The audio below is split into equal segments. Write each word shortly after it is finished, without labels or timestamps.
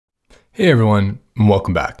Hey everyone, and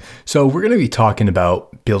welcome back. So we're going to be talking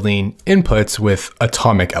about building inputs with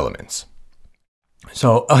atomic elements.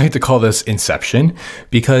 So I like to call this inception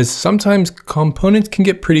because sometimes components can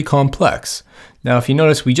get pretty complex. Now, if you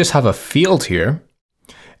notice, we just have a field here,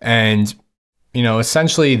 and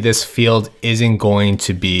essentially this field isn't going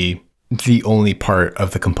to be the only part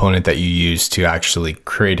of the component that you use to actually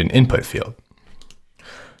create an input field.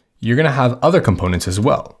 You're going to have other components as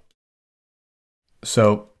well.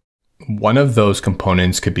 So one of those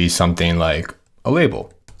components could be something like a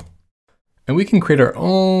label. And we can create our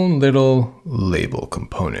own little label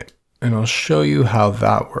component. And I'll show you how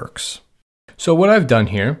that works. So what I've done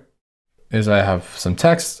here is I have some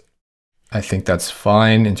text. I think that's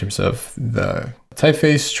fine in terms of the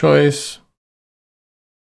typeface choice.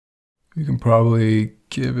 You can probably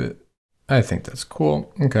give it, I think that's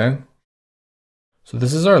cool. Okay. So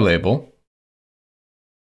this is our label.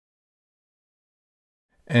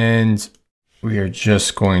 And we are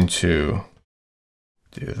just going to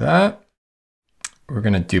do that. We're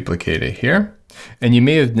going to duplicate it here. And you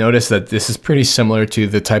may have noticed that this is pretty similar to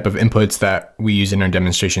the type of inputs that we used in our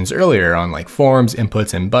demonstrations earlier on like forms,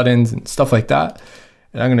 inputs, and buttons and stuff like that.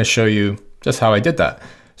 And I'm going to show you just how I did that.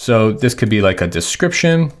 So this could be like a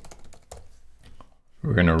description.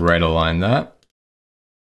 We're going to right align that.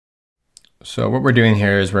 So what we're doing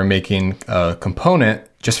here is we're making a component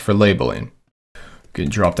just for labeling. We can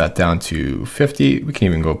drop that down to 50. We can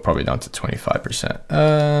even go probably down to 25%.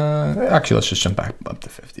 Actually, let's just jump back up to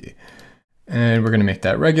 50. And we're going to make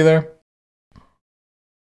that regular.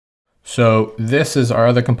 So this is our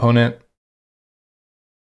other component.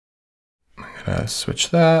 I'm going to switch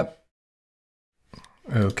that.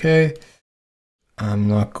 Okay. I'm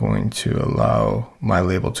not going to allow my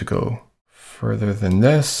label to go further than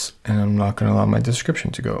this. And I'm not going to allow my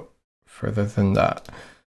description to go further than that.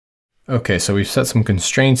 Okay, so we've set some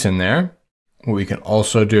constraints in there. What we can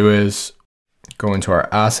also do is go into our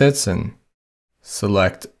assets and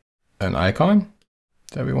select an icon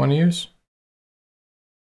that we want to use.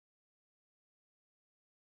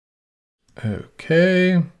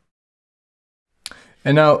 Okay.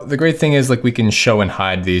 And now the great thing is like we can show and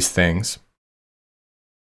hide these things.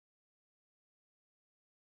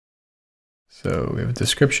 So we have a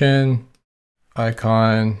description,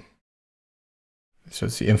 icon. So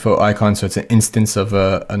it's the info icon, so it's an instance of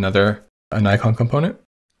an icon component.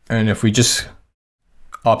 And if we just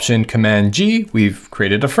Option Command G, we've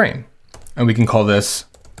created a frame. And we can call this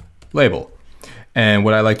label. And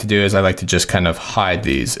what I like to do is I like to just kind of hide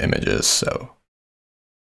these images. So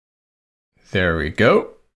there we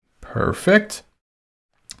go. Perfect.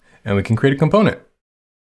 And we can create a component.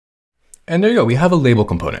 And there you go, we have a label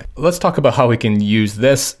component. Let's talk about how we can use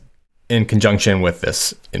this in conjunction with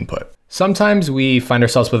this input. Sometimes we find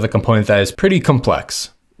ourselves with a component that is pretty complex.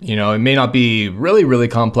 It may not be really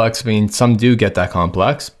complex. I mean, some do get that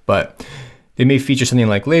complex, but they may feature something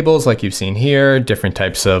like labels, like you've seen here, different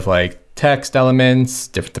types of like text elements,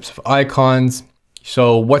 different types of icons.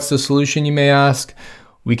 So what's the solution, you may ask?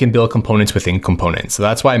 We can build components within components. So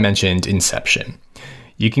that's why I mentioned inception.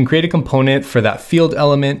 You can create a component for that field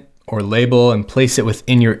element or label and place it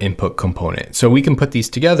within your input component. So we can put these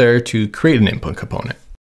together to create an input component.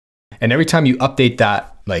 And every time you update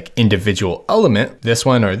that like individual element, this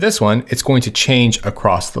one or this one, it's going to change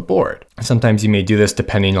across the board. Sometimes you may do this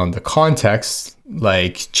depending on the context,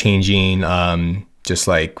 like changing just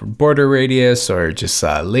like border radius or just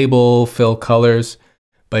label fill colors.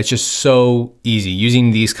 But it's just so easy using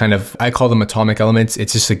these kind of, I call them atomic elements.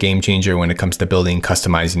 It's just a game changer when it comes to building,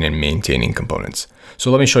 customizing, and maintaining components. So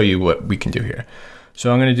let me show you what we can do here. So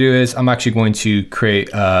what I'm going to do is I'm actually going to create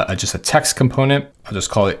just a text component. I'll just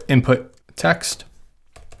call it input text.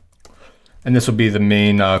 And this will be the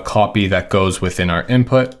main copy that goes within our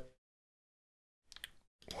input.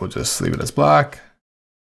 We'll just leave it as black.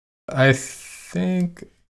 I think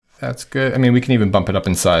that's good. I mean, we can even bump it up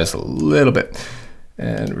in size a little bit.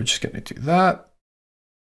 And we're just going to do that.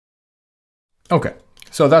 Okay,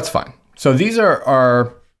 so that's fine. So these are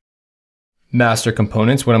our master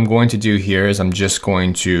components. What I'm going to do here is I'm just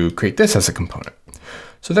going to create this as a component.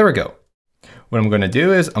 So there we go. What I'm going to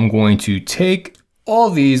do is I'm going to take all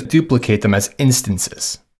these, duplicate them as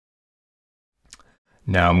instances.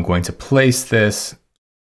 Now I'm going to place this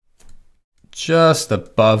just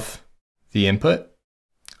above the input.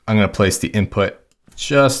 I'm going to place the input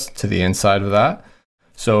just to the inside of that.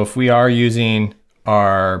 So if we are using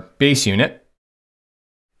our base unit,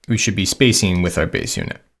 we should be spacing with our base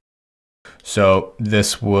unit. So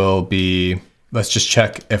this will be, let's just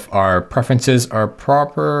check if our preferences are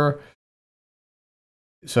proper.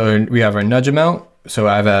 So we have our nudge amount. So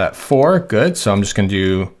I have that at 4, good. So I'm just gonna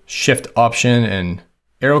do Shift Option and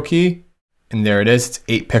arrow key. And there it is, it's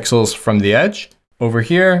 8 pixels from the edge. Over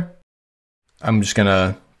here, I'm just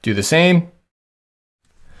gonna do the same.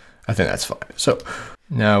 I think that's fine. So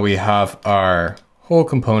now we have our whole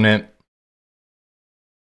component.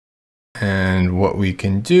 And what we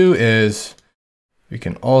can do is we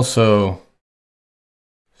can also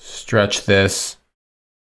stretch this.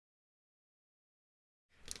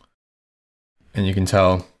 And you can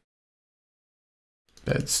tell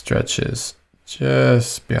that it stretches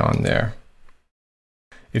just beyond there.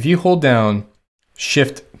 If you hold down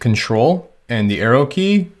Shift Control and the arrow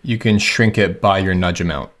key, you can shrink it by your nudge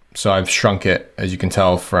amount. So I've shrunk it, as you can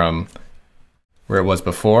tell, from where it was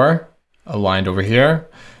before, aligned over here,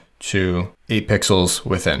 to 8 pixels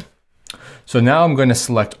within. So now I'm going to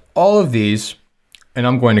select all of these and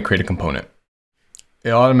I'm going to create a component.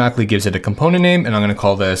 It automatically gives it a component name, and I'm going to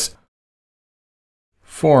call this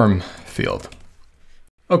form field.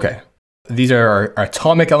 Okay, these are our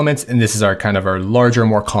atomic elements, and this is our kind of our larger,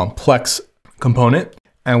 more complex component.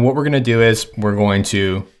 And what we're going to do is we're going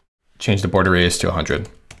to change the border radius to 100.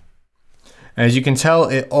 And as you can tell,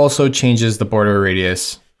 it also changes the border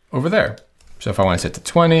radius over there. So if I want to set to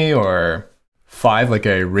 20 or 5 like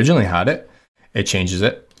I originally had it, it changes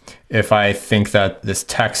it. If I think that this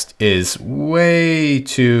text is way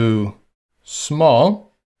too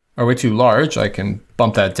small or way too large, I can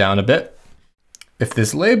bump that down a bit. If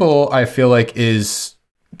this label I feel like is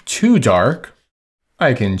too dark,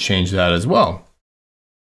 I can change that as well.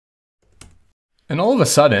 And all of a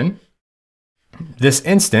sudden, this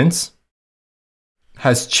instance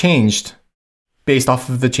has changed based off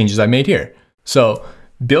of the changes I made here. So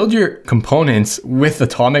build your components with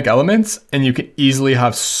atomic elements, and you can easily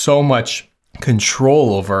have so much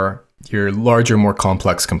control over your larger, more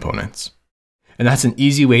complex components. And that's an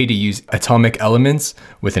easy way to use atomic elements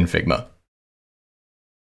within Figma.